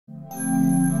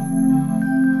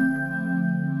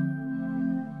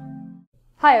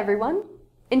Hi everyone!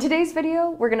 In today's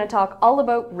video, we're going to talk all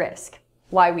about risk,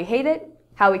 why we hate it,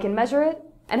 how we can measure it,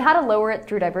 and how to lower it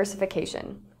through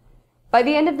diversification. By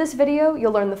the end of this video,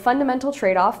 you'll learn the fundamental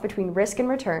trade-off between risk and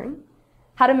return,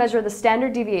 how to measure the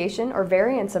standard deviation or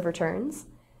variance of returns,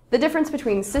 the difference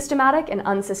between systematic and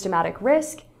unsystematic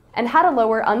risk, and how to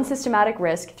lower unsystematic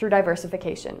risk through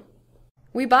diversification.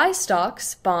 We buy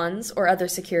stocks, bonds, or other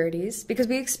securities because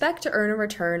we expect to earn a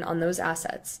return on those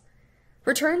assets.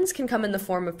 Returns can come in the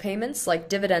form of payments like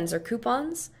dividends or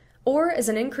coupons, or as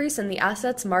an increase in the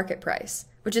asset's market price,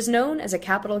 which is known as a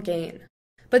capital gain.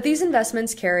 But these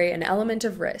investments carry an element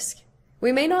of risk.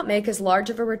 We may not make as large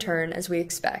of a return as we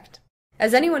expect.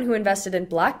 As anyone who invested in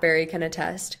BlackBerry can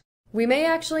attest, we may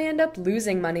actually end up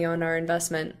losing money on our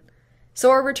investment. So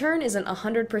our return isn't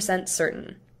 100%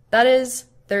 certain. That is,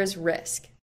 there's risk.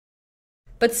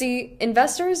 But see,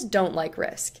 investors don't like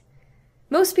risk.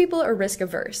 Most people are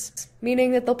risk-averse,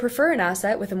 meaning that they'll prefer an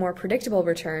asset with a more predictable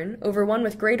return over one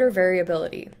with greater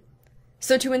variability.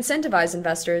 So to incentivize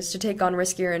investors to take on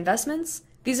riskier investments,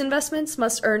 these investments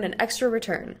must earn an extra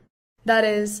return. That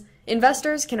is,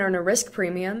 investors can earn a risk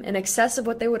premium in excess of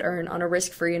what they would earn on a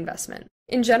risk-free investment.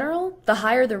 In general, the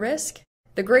higher the risk,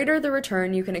 the greater the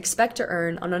return you can expect to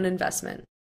earn on an investment.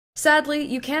 Sadly,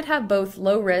 you can't have both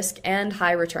low risk and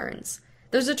high returns.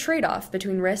 There's a trade-off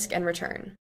between risk and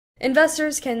return.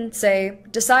 Investors can, say,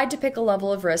 decide to pick a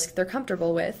level of risk they're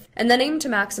comfortable with, and then aim to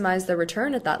maximize their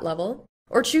return at that level,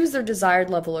 or choose their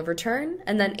desired level of return,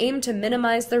 and then aim to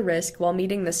minimize their risk while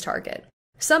meeting this target.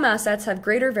 Some assets have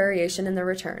greater variation in their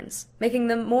returns, making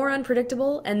them more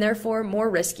unpredictable and therefore more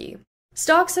risky.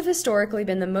 Stocks have historically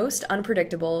been the most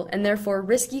unpredictable and therefore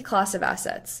risky class of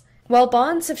assets, while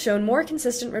bonds have shown more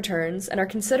consistent returns and are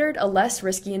considered a less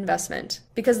risky investment,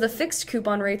 because the fixed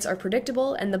coupon rates are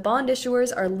predictable and the bond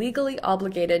issuers are legally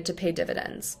obligated to pay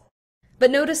dividends.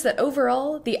 But notice that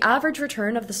overall, the average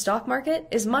return of the stock market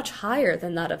is much higher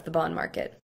than that of the bond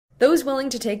market. Those willing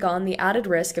to take on the added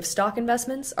risk of stock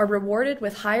investments are rewarded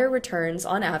with higher returns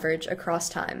on average across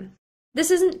time.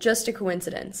 This isn't just a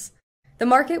coincidence. The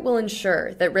market will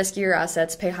ensure that riskier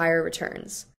assets pay higher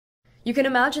returns. You can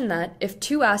imagine that if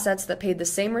two assets that paid the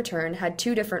same return had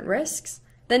two different risks,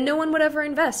 then no one would ever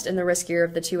invest in the riskier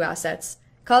of the two assets,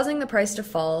 causing the price to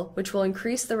fall, which will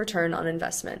increase the return on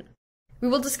investment. We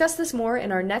will discuss this more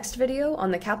in our next video on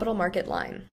the capital market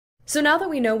line. So now that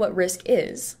we know what risk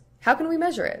is, how can we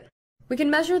measure it? We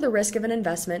can measure the risk of an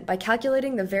investment by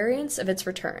calculating the variance of its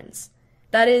returns.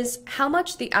 That is, how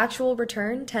much the actual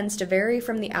return tends to vary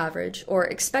from the average or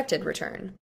expected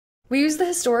return. We use the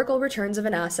historical returns of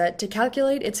an asset to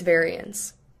calculate its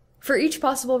variance. For each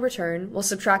possible return, we'll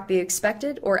subtract the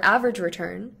expected or average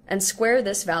return and square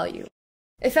this value.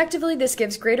 Effectively, this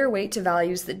gives greater weight to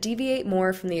values that deviate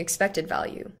more from the expected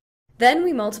value. Then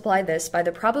we multiply this by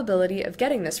the probability of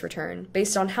getting this return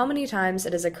based on how many times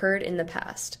it has occurred in the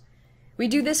past. We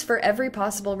do this for every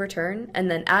possible return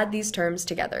and then add these terms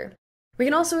together. We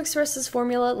can also express this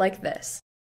formula like this.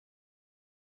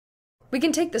 We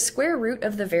can take the square root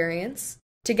of the variance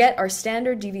to get our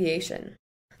standard deviation.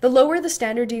 The lower the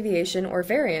standard deviation or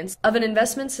variance of an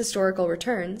investment's historical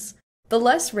returns, the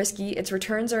less risky its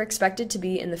returns are expected to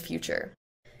be in the future.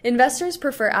 Investors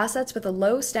prefer assets with a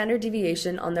low standard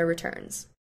deviation on their returns.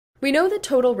 We know that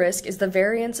total risk is the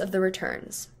variance of the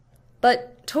returns.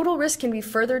 But total risk can be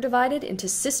further divided into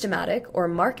systematic or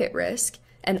market risk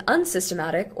and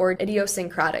unsystematic or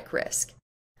idiosyncratic risk.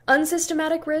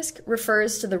 Unsystematic risk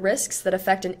refers to the risks that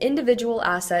affect an individual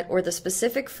asset or the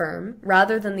specific firm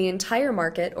rather than the entire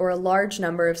market or a large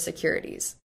number of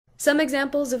securities. Some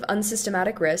examples of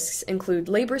unsystematic risks include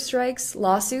labor strikes,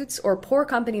 lawsuits, or poor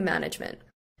company management,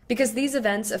 because these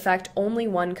events affect only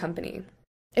one company.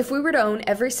 If we were to own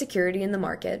every security in the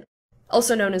market,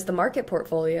 also known as the market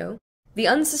portfolio, the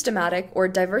unsystematic or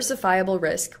diversifiable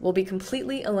risk will be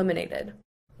completely eliminated.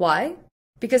 Why?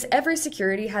 Because every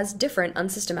security has different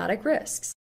unsystematic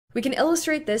risks. We can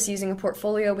illustrate this using a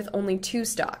portfolio with only two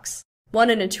stocks, one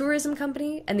in a tourism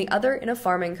company and the other in a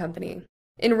farming company.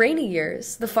 In rainy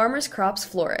years, the farmer's crops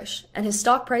flourish and his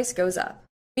stock price goes up.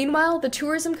 Meanwhile, the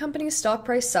tourism company's stock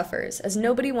price suffers as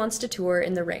nobody wants to tour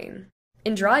in the rain.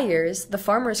 In dry years, the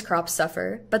farmer's crops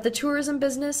suffer, but the tourism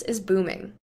business is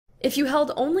booming. If you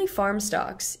held only farm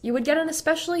stocks, you would get an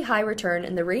especially high return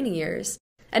in the rainy years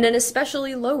and an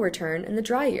especially low return in the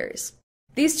dry years.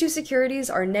 These two securities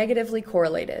are negatively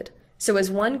correlated, so as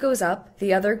one goes up,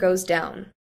 the other goes down.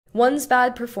 One's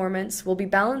bad performance will be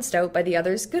balanced out by the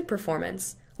other's good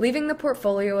performance, leaving the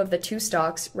portfolio of the two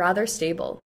stocks rather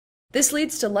stable. This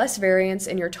leads to less variance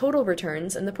in your total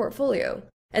returns in the portfolio,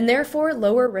 and therefore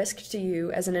lower risk to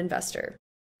you as an investor.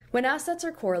 When assets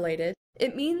are correlated,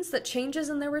 it means that changes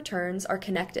in their returns are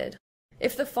connected.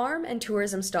 If the farm and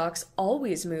tourism stocks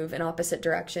always move in opposite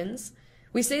directions,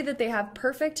 we say that they have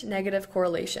perfect negative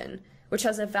correlation, which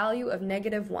has a value of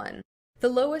 -1, the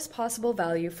lowest possible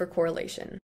value for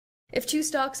correlation. If two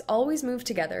stocks always move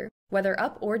together, whether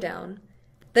up or down,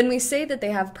 then we say that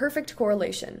they have perfect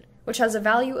correlation, which has a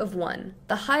value of 1,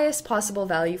 the highest possible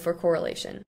value for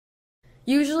correlation.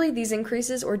 Usually these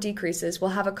increases or decreases will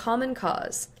have a common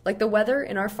cause, like the weather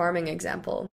in our farming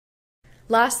example.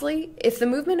 Lastly, if the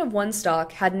movement of one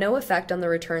stock had no effect on the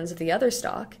returns of the other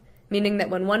stock, meaning that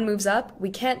when one moves up, we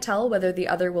can't tell whether the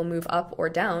other will move up or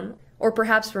down, or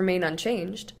perhaps remain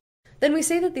unchanged, then we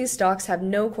say that these stocks have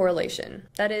no correlation.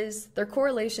 That is, their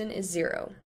correlation is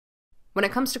 0. When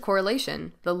it comes to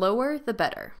correlation, the lower, the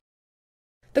better.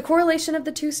 The correlation of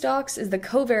the two stocks is the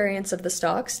covariance of the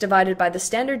stocks divided by the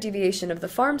standard deviation of the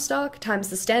farm stock times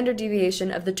the standard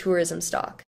deviation of the tourism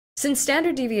stock. Since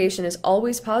standard deviation is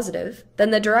always positive,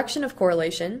 then the direction of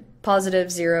correlation,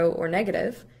 positive, 0, or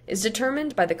negative, is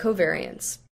determined by the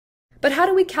covariance. But how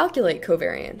do we calculate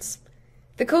covariance?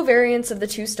 The covariance of the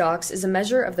two stocks is a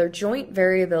measure of their joint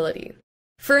variability.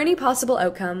 For any possible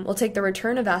outcome, we'll take the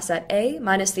return of asset A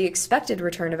minus the expected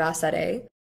return of asset A,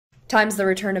 times the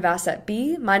return of asset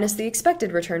B minus the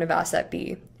expected return of asset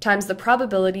B, times the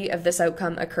probability of this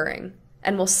outcome occurring,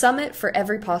 and we'll sum it for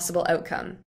every possible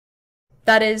outcome.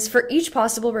 That is, for each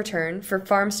possible return for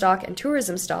farm stock and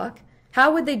tourism stock,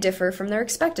 how would they differ from their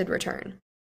expected return?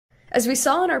 As we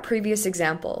saw in our previous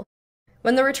example,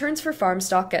 when the returns for farm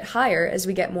stock get higher as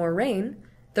we get more rain,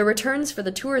 the returns for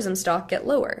the tourism stock get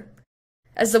lower.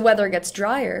 As the weather gets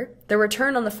drier, the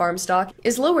return on the farm stock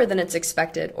is lower than its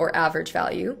expected or average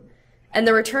value, and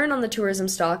the return on the tourism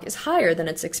stock is higher than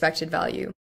its expected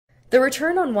value. The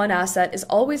return on one asset is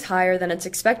always higher than its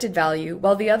expected value,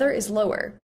 while the other is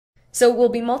lower. So we'll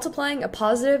be multiplying a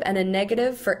positive and a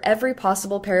negative for every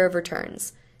possible pair of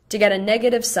returns, to get a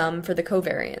negative sum for the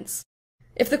covariance.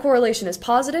 If the correlation is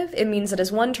positive, it means that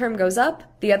as one term goes up,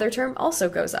 the other term also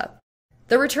goes up.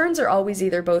 The returns are always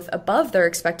either both above their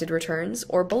expected returns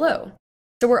or below.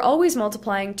 So we're always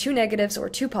multiplying two negatives or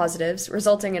two positives,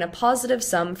 resulting in a positive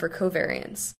sum for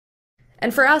covariance.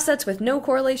 And for assets with no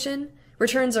correlation,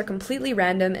 returns are completely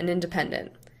random and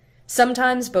independent.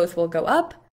 Sometimes both will go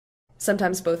up,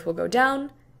 sometimes both will go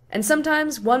down, and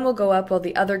sometimes one will go up while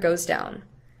the other goes down.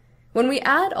 When we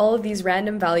add all of these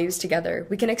random values together,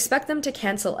 we can expect them to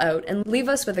cancel out and leave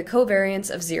us with a covariance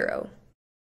of 0.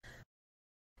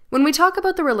 When we talk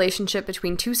about the relationship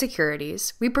between two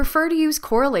securities, we prefer to use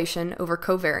correlation over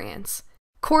covariance.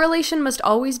 Correlation must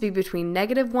always be between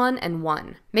 -1 and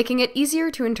 1, making it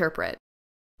easier to interpret.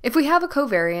 If we have a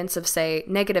covariance of, say,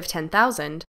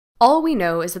 -10,000, all we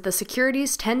know is that the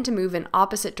securities tend to move in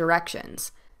opposite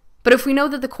directions. But if we know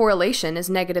that the correlation is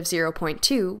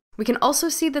 -0.2, we can also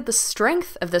see that the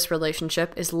strength of this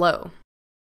relationship is low.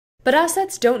 But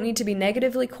assets don't need to be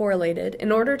negatively correlated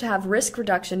in order to have risk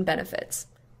reduction benefits.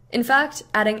 In fact,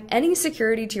 adding any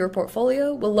security to your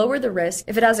portfolio will lower the risk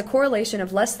if it has a correlation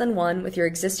of less than 1 with your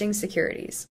existing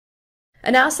securities.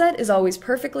 An asset is always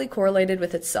perfectly correlated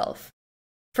with itself.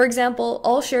 For example,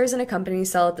 all shares in a company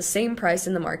sell at the same price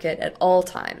in the market at all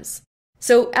times.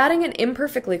 So adding an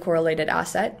imperfectly correlated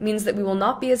asset means that we will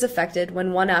not be as affected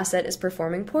when one asset is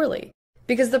performing poorly,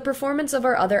 because the performance of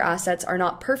our other assets are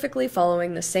not perfectly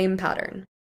following the same pattern.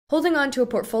 Holding on to a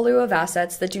portfolio of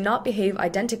assets that do not behave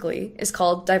identically is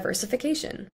called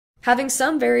diversification. Having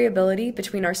some variability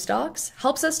between our stocks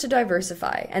helps us to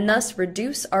diversify and thus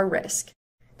reduce our risk.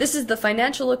 This is the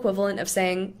financial equivalent of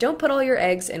saying, don't put all your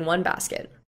eggs in one basket.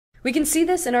 We can see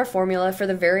this in our formula for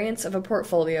the variance of a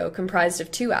portfolio comprised of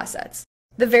two assets.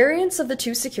 The variance of the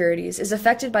two securities is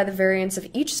affected by the variance of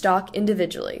each stock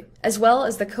individually, as well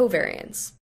as the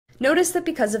covariance. Notice that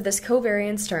because of this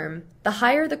covariance term, the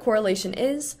higher the correlation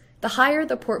is, the higher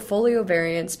the portfolio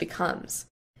variance becomes.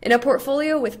 In a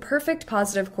portfolio with perfect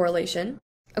positive correlation,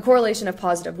 a correlation of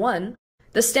 +1,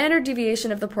 the standard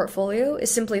deviation of the portfolio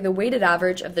is simply the weighted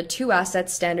average of the two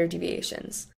assets' standard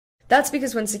deviations. That's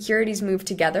because when securities move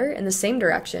together in the same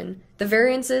direction, the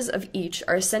variances of each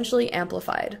are essentially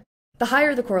amplified. The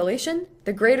higher the correlation,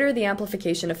 the greater the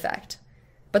amplification effect.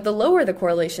 But the lower the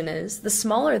correlation is, the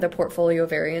smaller the portfolio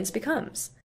variance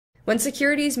becomes. When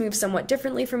securities move somewhat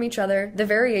differently from each other, the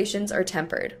variations are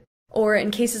tempered, or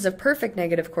in cases of perfect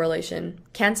negative correlation,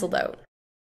 cancelled out.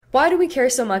 Why do we care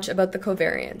so much about the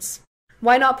covariance?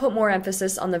 Why not put more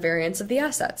emphasis on the variance of the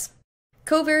assets?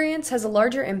 Covariance has a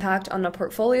larger impact on a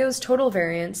portfolio's total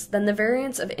variance than the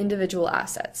variance of individual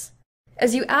assets.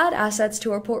 As you add assets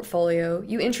to a portfolio,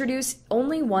 you introduce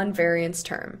only one variance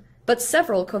term, but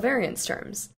several covariance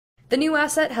terms. The new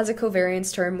asset has a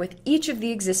covariance term with each of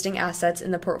the existing assets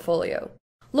in the portfolio.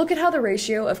 Look at how the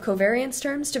ratio of covariance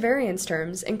terms to variance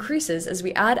terms increases as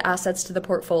we add assets to the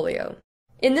portfolio.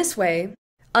 In this way,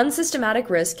 unsystematic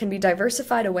risk can be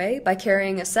diversified away by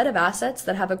carrying a set of assets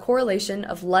that have a correlation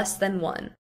of less than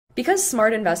 1. Because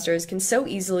smart investors can so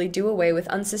easily do away with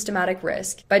unsystematic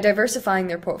risk by diversifying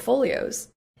their portfolios,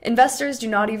 investors do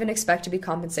not even expect to be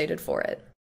compensated for it.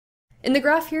 In the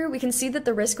graph here, we can see that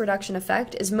the risk reduction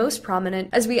effect is most prominent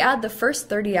as we add the first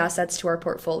 30 assets to our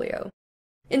portfolio.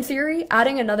 In theory,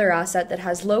 adding another asset that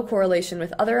has low correlation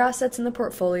with other assets in the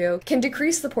portfolio can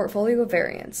decrease the portfolio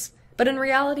variance, but in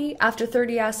reality, after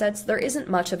 30 assets, there isn't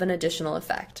much of an additional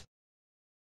effect.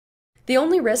 The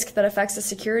only risk that affects a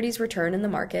security's return in the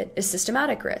market is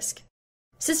systematic risk.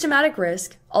 Systematic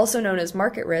risk, also known as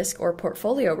market risk or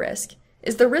portfolio risk,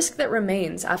 is the risk that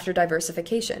remains after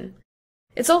diversification.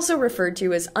 It's also referred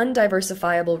to as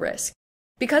undiversifiable risk,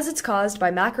 because it's caused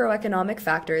by macroeconomic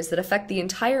factors that affect the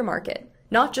entire market,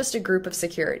 not just a group of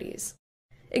securities.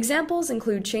 Examples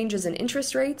include changes in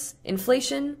interest rates,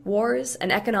 inflation, wars, and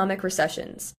economic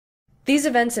recessions. These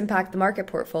events impact the market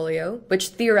portfolio, which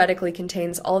theoretically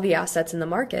contains all the assets in the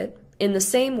market, in the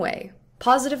same way,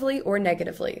 positively or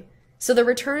negatively, so the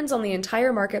returns on the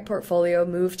entire market portfolio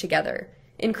move together,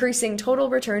 increasing total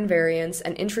return variance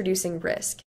and introducing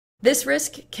risk. This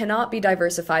risk cannot be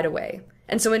diversified away,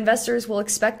 and so investors will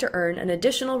expect to earn an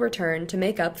additional return to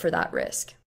make up for that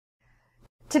risk.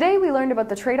 Today we learned about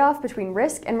the trade-off between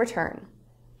risk and return.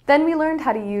 Then we learned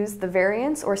how to use the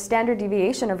variance or standard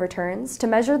deviation of returns to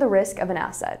measure the risk of an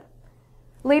asset.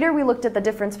 Later we looked at the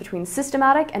difference between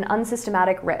systematic and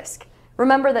unsystematic risk.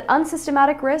 Remember that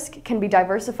unsystematic risk can be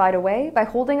diversified away by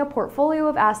holding a portfolio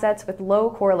of assets with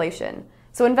low correlation,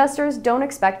 so investors don't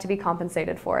expect to be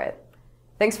compensated for it.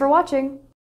 Thanks for watching!